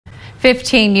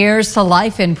15 years to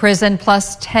life in prison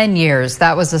plus 10 years.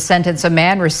 That was the sentence a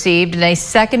man received in a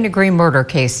second-degree murder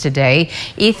case today.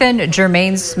 Ethan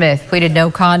Jermaine Smith pleaded no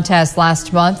contest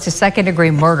last month to second-degree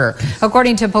murder.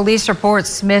 According to police reports,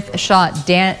 Smith shot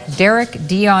Derek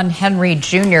Dion Henry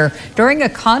Jr. during a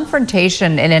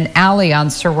confrontation in an alley on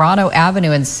Serrano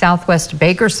Avenue in southwest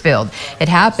Bakersfield. It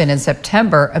happened in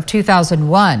September of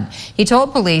 2001. He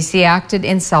told police he acted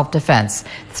in self-defense.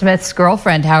 Smith's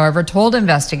girlfriend, however, told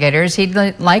investigators he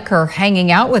didn't like her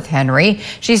hanging out with Henry.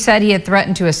 She said he had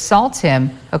threatened to assault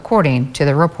him, according to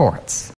the reports.